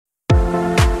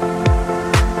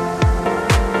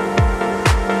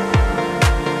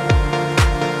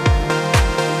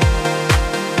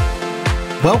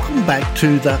welcome back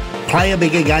to the Play a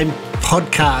Bigger Game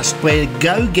podcast, where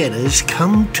go-getters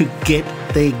come to get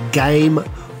their game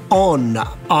on.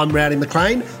 I'm Rowdy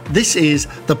McLean. This is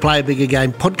the Play a Bigger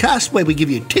Game podcast, where we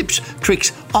give you tips,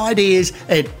 tricks, ideas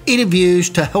and interviews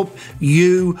to help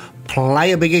you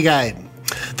play a bigger game.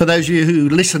 For those of you who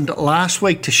listened last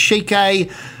week to Shike,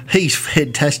 he's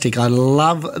fantastic. I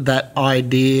love that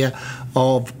idea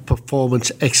of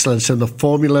performance excellence and the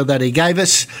formula that he gave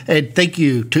us. And thank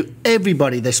you to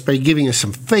everybody that's been giving us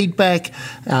some feedback.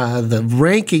 The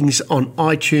rankings on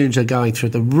iTunes are going through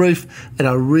the roof, and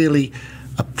I really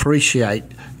appreciate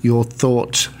your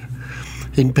thoughts.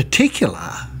 In particular,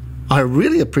 I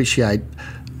really appreciate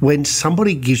when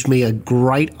somebody gives me a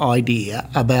great idea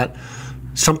about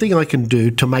something I can do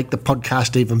to make the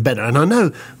podcast even better. And I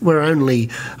know we're only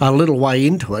a little way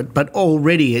into it, but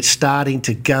already it's starting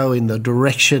to go in the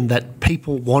direction that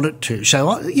people want it to. So,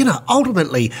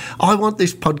 ultimately, I want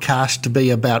this podcast to be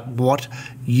about what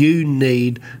you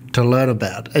need to learn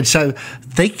about. And so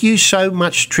thank you so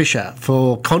much, Tricia,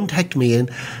 for contacting me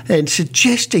and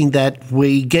suggesting that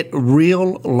we get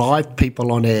real live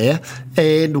people on air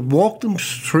and walk them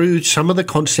through some of the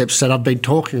concepts that I've been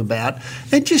talking about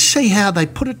and just see how they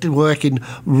put it to work in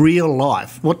real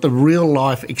life, what the real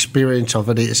life experience of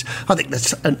it is. I think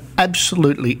that's an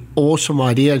absolutely awesome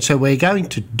idea. And so we're going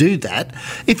to do that.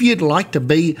 If you'd like to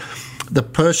be the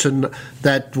person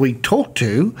that we talk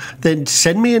to, then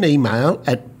send me an email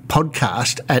at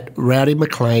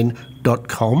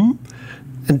podcast@rowdymclean.com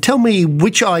and tell me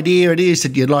which idea it is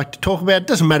that you'd like to talk about. It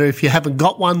doesn't matter if you haven't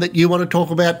got one that you want to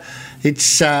talk about.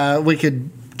 It's we could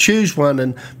choose one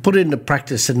and put it into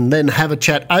practice and then have a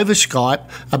chat over Skype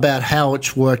about how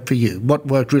it's worked for you, what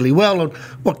worked really well and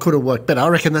what could have worked better. I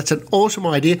reckon that's an awesome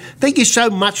idea. Thank you so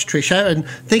much, Tricia, and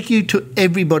thank you to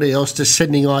everybody else that's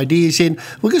sending ideas in.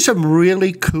 We've got some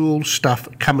really cool stuff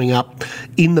coming up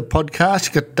in the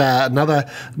podcast. Got another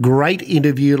great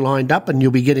interview lined up, and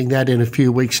you'll be getting that in a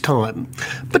few weeks' time.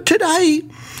 But today,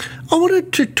 I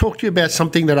wanted to talk to you about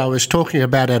something that I was talking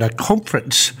about at a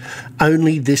conference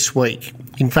only this week.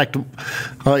 In fact,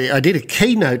 I did a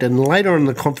keynote, and later on in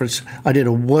the conference I did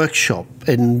a workshop,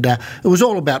 and it was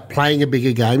all about playing a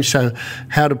bigger game. So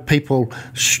how do people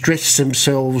stretch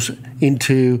themselves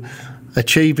into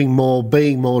achieving more,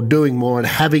 being more, doing more and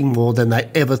having more than they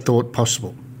ever thought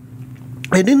possible?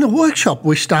 And in the workshop,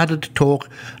 we started to talk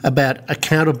about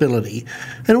accountability,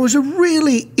 and it was a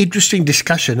really interesting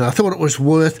discussion. I thought it was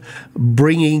worth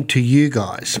bringing to you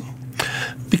guys,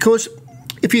 because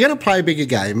if you're going to play a bigger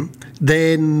game,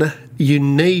 then you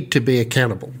need to be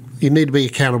accountable. You need to be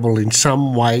accountable in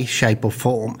some way, shape or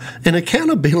form. And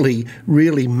accountability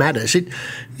really matters.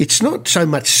 It's not so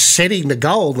much setting the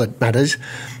goal that matters,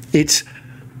 it's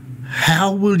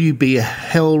how will you be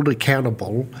held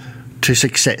accountable to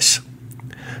success.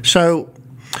 So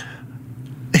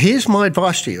here's my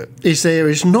advice to you, is there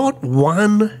is not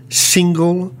one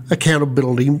single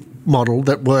accountability model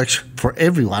that works for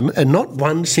everyone, and not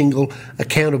one single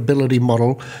accountability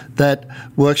model that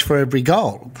works for every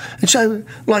goal. And so,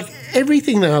 like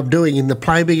everything that I'm doing in the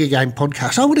Play Bigger Game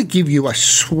podcast, I want to give you a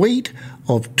suite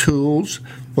of tools,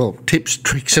 tips,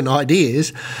 tricks and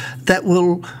ideas that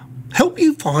will help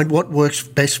you find what works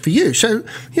best for you. So,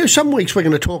 some weeks we're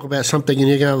going to talk about something and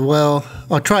you go, well,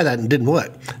 I tried that and it didn't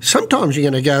work. Sometimes you're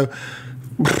going to go,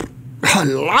 I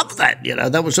love that,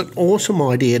 that was an awesome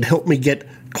idea. It helped me get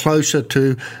closer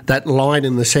to that line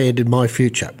in the sand in my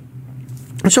future.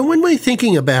 And so when we're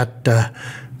thinking about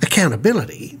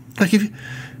accountability, like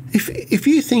if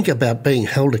you think about being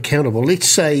held accountable,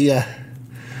 it's a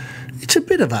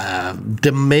bit of a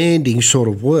demanding sort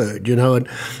of word, and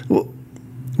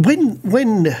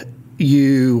when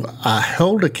you are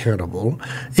held accountable,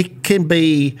 it can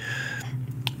be,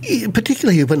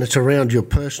 particularly when it's around your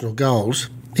personal goals,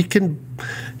 it can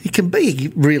be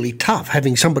really tough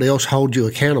having somebody else hold you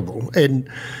accountable. And,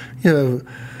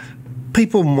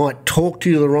 people might talk to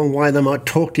you the wrong way. They might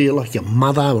talk to you like your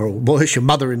mother, or worse, your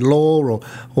mother-in-law,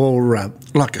 or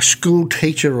like a school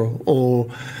teacher, or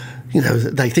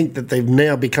they think that they've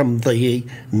now become the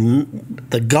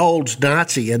gold's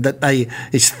Nazi, and that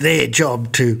it's their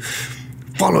job to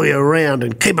follow you around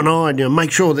and keep an eye on you and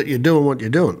make sure that you're doing what you're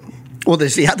doing. Or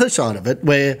there's the other side of it,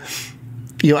 where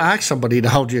you ask somebody to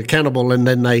hold you accountable and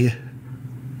then they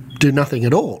do nothing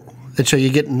at all. And so you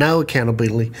get no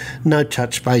accountability, no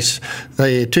touch base.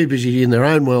 They're too busy in their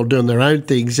own world doing their own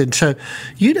things. And so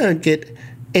you don't get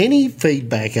any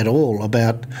feedback at all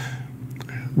about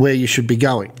where you should be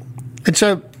going. And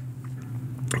so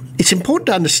it's important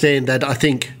to understand that, I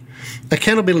think,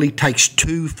 accountability takes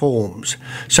two forms.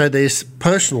 So there's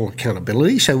personal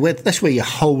accountability, so that's where you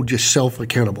hold yourself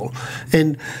accountable.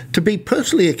 And to be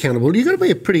personally accountable, you've got to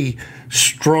be a pretty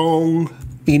strong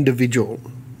individual.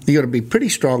 You've got to be pretty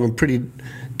strong and pretty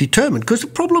determined, because the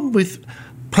problem with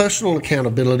personal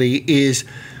accountability is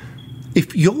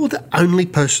if you're the only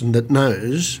person that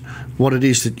knows what it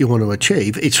is that you want to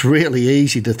achieve, it's really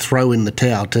easy to throw in the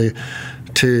towel,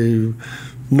 to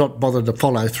not bother to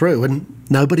follow through, and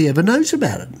nobody ever knows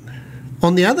about it.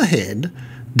 On the other hand,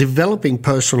 developing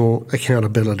personal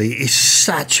accountability is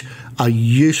such a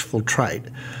useful trait,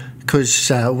 because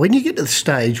when you get to the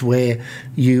stage where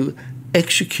you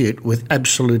execute with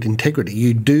absolute integrity,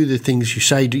 you do the things you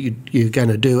say you're going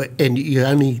to do, and you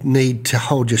only need to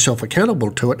hold yourself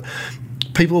accountable to it,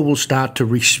 people will start to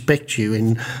respect you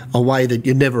in a way that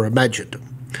you never imagined.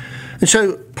 And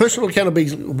so personal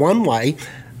accountability is one way.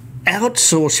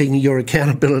 Outsourcing your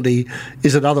accountability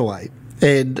is another way.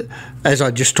 And as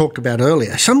I just talked about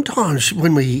earlier, sometimes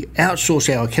when we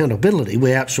outsource our accountability, we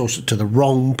outsource it to the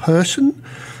wrong person,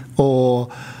 or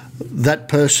that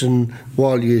person,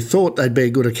 while you thought they'd be a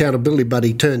good accountability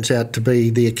buddy, turns out to be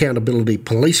the accountability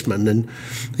policeman,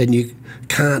 and you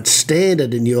can't stand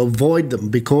it and you avoid them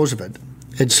because of it.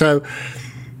 And so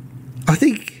I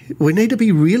think we need to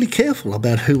be really careful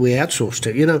about who we outsource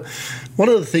to. You know, one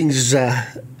of the things I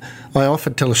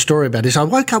often tell a story about is I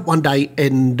woke up one day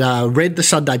and read the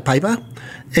Sunday paper,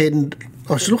 and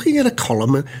I was looking at a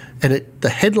column, and the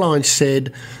headline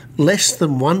said, less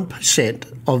than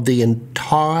 1% of the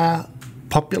entire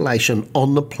population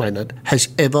on the planet has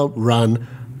ever run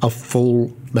a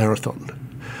full marathon.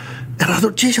 And I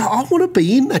thought, geez, I want to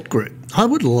be in that group. I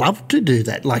would love to do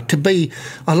that.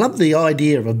 I love the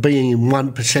idea of being in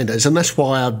 1%ers, and that's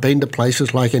why I've been to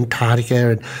places like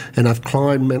Antarctica and I've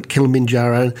climbed Mount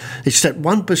Kilimanjaro. It's that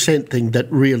 1% thing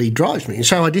that really drives me. And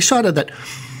so I decided that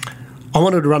I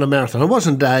wanted to run a marathon. I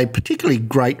wasn't a particularly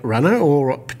great runner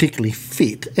or particularly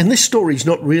fit, and this story is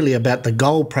not really about the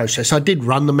goal process. I did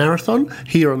run the marathon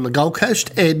here on the Gold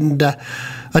Coast, and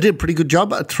I did a pretty good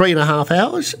job at 3.5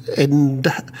 hours, and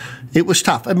it was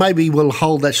tough. And maybe we'll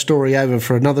hold that story over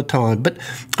for another time. But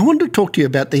I wanted to talk to you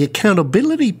about the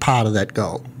accountability part of that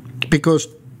goal, because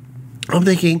I'm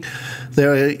thinking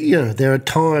there are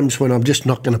times when I'm just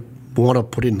not going to want to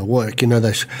put in the work. You know,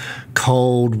 those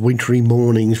cold, wintry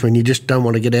mornings when you just don't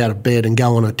want to get out of bed and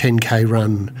go on a 10K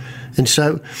run. And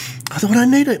so I thought I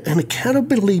need an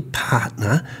accountability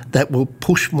partner that will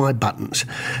push my buttons.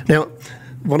 Now,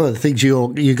 one of the things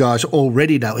you guys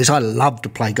already know is I love to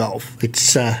play golf.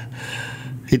 It's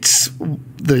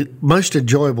the most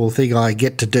enjoyable thing I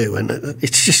get to do, and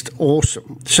it's just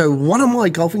awesome. So one of my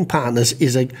golfing partners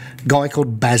is a guy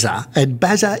called Bazza, and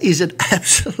Bazza is an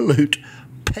absolute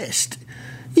pest.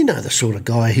 You know, the sort of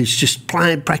guy who's just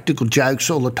playing practical jokes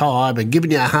all the time and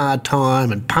giving you a hard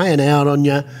time and paying out on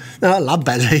you. Now, I love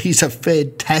Bazza. He's a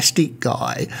fantastic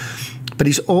guy, but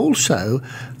he's also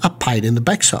a pain in the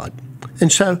backside.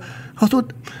 And so I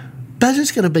thought,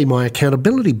 Bazza's going to be my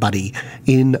accountability buddy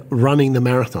in running the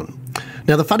marathon.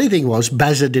 Now, the funny thing was,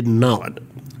 Bazza didn't know it.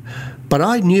 But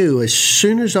I knew as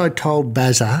soon as I told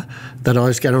Bazza that I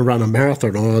was going to run a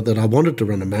marathon, or that I wanted to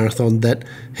run a marathon, that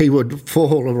he would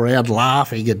fall around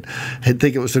laughing and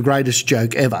think it was the greatest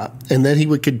joke ever, and that he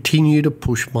would continue to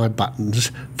push my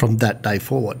buttons from that day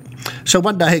forward. So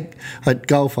one day at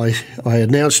golf, I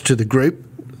announced to the group,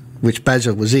 which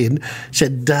Bazza was in,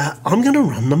 said, I'm going to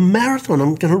run the marathon.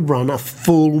 I'm going to run a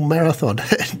full marathon.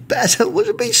 And Bazza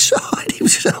was beside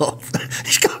himself.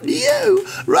 He's going, you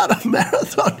run a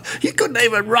marathon? You couldn't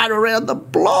even run around the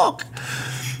block.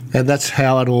 And that's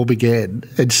how it all began.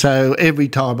 And so every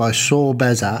time I saw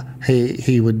Bazza,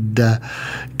 he would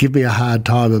give me a hard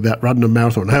time about running a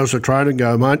marathon. How's the training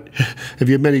going, mate? Have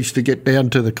you managed to get down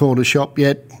to the corner shop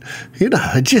yet? You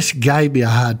know, it just gave me a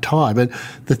hard time. And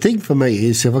the thing for me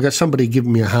is, if I've got somebody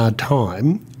giving me a hard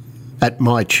time at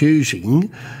my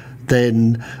choosing,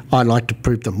 then I like to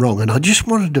prove them wrong. And I just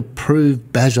wanted to prove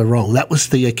Bazza wrong. That was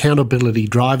the accountability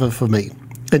driver for me.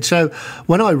 And so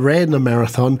when I ran the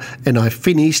marathon and I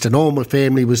finished and all my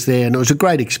family was there and it was a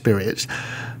great experience,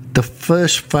 the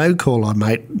first phone call I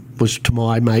made was to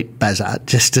my mate Bazza,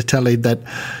 just to tell him that,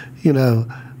 you know,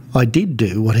 I did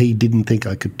do what he didn't think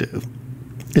I could do.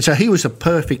 And so he was a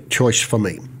perfect choice for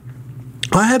me.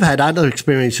 I have had other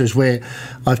experiences where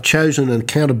I've chosen an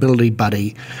accountability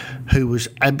buddy who was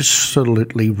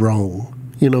absolutely wrong,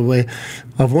 you know, where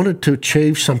I've wanted to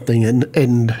achieve something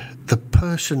and the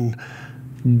person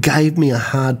gave me a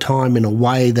hard time in a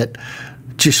way that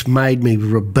just made me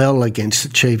rebel against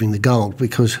achieving the goal,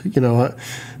 because, you know,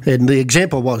 and the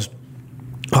example was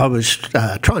I was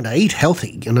trying to eat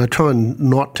healthy, trying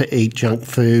not to eat junk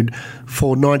food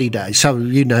for 90 days. So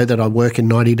you know that I work in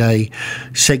 90-day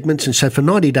segments, and so for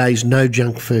 90 days, no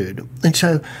junk food. And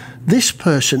so this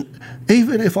person,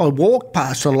 even if I walked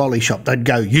past a lolly shop, they'd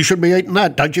go, "You should be eating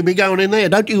that. Don't you be going in there.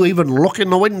 Don't you even look in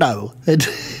the window." And,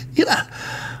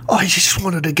 I just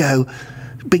wanted to go,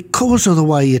 because of the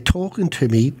way you're talking to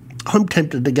me, I'm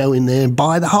tempted to go in there and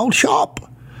buy the whole shop.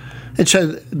 And so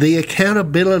the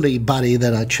accountability buddy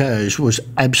that I chose was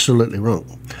absolutely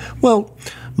wrong. Well,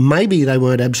 maybe they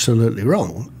weren't absolutely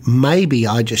wrong. Maybe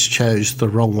I just chose the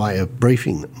wrong way of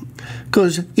briefing them.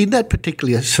 Because in that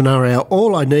particular scenario,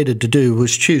 all I needed to do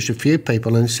was choose a few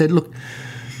people and said, "Look,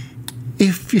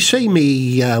 if you see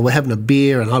me, we're having a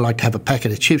beer, and I like to have a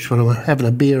packet of chips when I'm having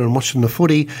a beer and watching the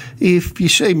footy. If you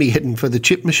see me heading for the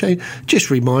chip machine, just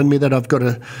remind me that I've got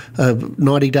a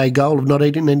 90-day goal of not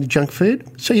eating any junk food."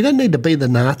 So you don't need to be the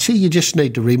Nazi. You just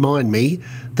need to remind me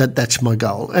that that's my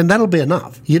goal, and that'll be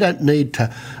enough. You don't need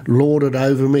to lord it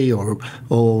over me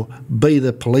or be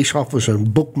the police officer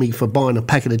and book me for buying a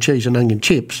packet of cheese and onion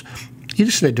chips. You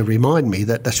just need to remind me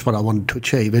that that's what I wanted to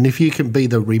achieve. And if you can be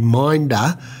the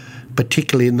reminder,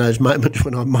 particularly in those moments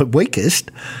when I'm my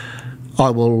weakest, I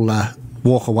will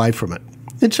walk away from it.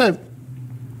 And so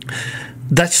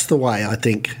that's the way I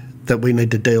think that we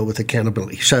need to deal with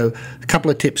accountability. So a couple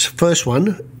of tips. First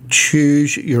one,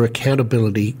 choose your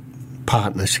accountability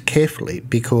partners carefully,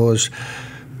 because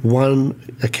one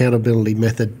accountability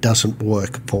method doesn't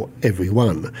work for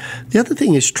everyone. The other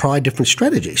thing is try different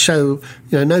strategies. So,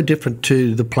 no different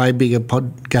to the Play Bigger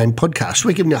Game podcast.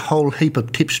 We're giving you a whole heap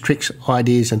of tips, tricks,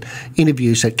 ideas and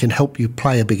interviews that can help you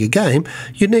play a bigger game.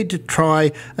 You need to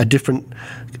try a different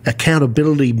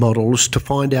accountability models to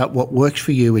find out what works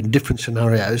for you in different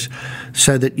scenarios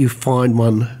so that you find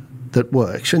one that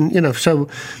works. And,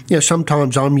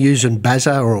 sometimes I'm using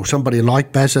Bazza or somebody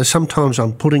like Bazza. Sometimes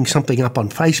I'm putting something up on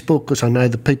Facebook because I know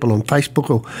the people on Facebook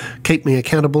will keep me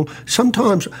accountable.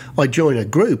 Sometimes I join a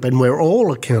group and we're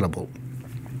all accountable.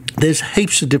 There's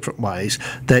heaps of different ways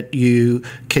that you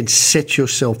can set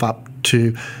yourself up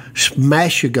to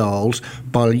smash your goals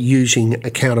by using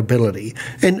accountability.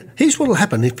 And here's what will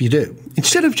happen if you do.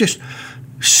 Instead of just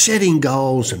setting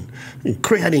goals and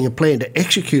creating a plan to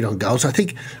execute on goals, I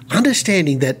think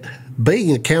understanding that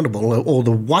being accountable, or the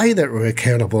way that we're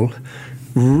accountable,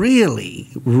 really,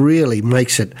 really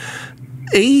makes it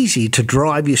easy to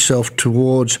drive yourself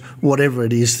towards whatever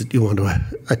it is that you want to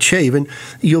achieve, and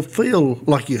you'll feel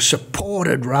like you're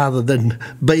supported rather than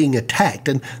being attacked.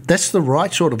 And that's the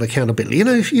right sort of accountability.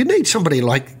 You need somebody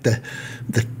like the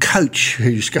coach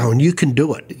who's going, "You can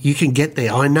do it, you can get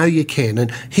there, I know you can, and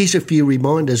here's a few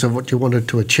reminders of what you wanted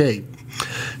to achieve."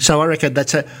 So I reckon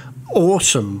that's an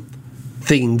awesome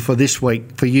thing for this week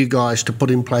for you guys to put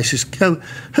in place. Is go,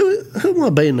 who am I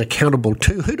being accountable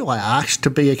to? Who do I ask to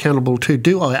be accountable to?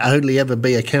 Do I only ever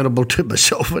be accountable to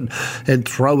myself and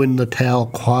throw in the towel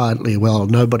quietly while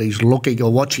nobody's looking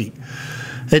or watching?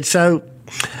 And so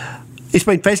it's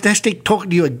been fantastic talking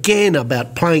to you again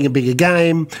about playing a bigger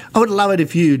game. I would love it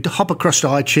if you'd hop across to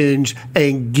iTunes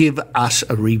and give us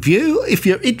a review. If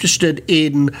you're interested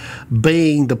in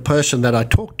being the person that I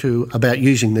talk to about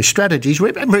using these strategies,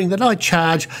 remembering that I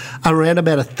charge around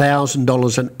about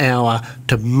 $1,000 an hour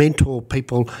to mentor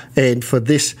people. And for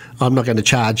this, I'm not going to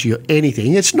charge you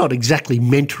anything. It's not exactly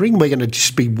mentoring. We're going to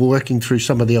just be working through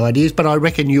some of the ideas, but I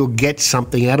reckon you'll get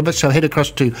something out of it. So head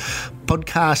across to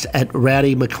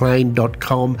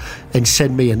podcast@rowdymclean.com and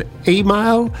send me an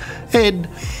email. And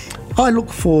I look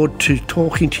forward to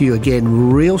talking to you again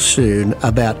real soon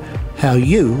about how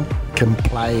you can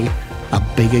play a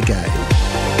bigger game.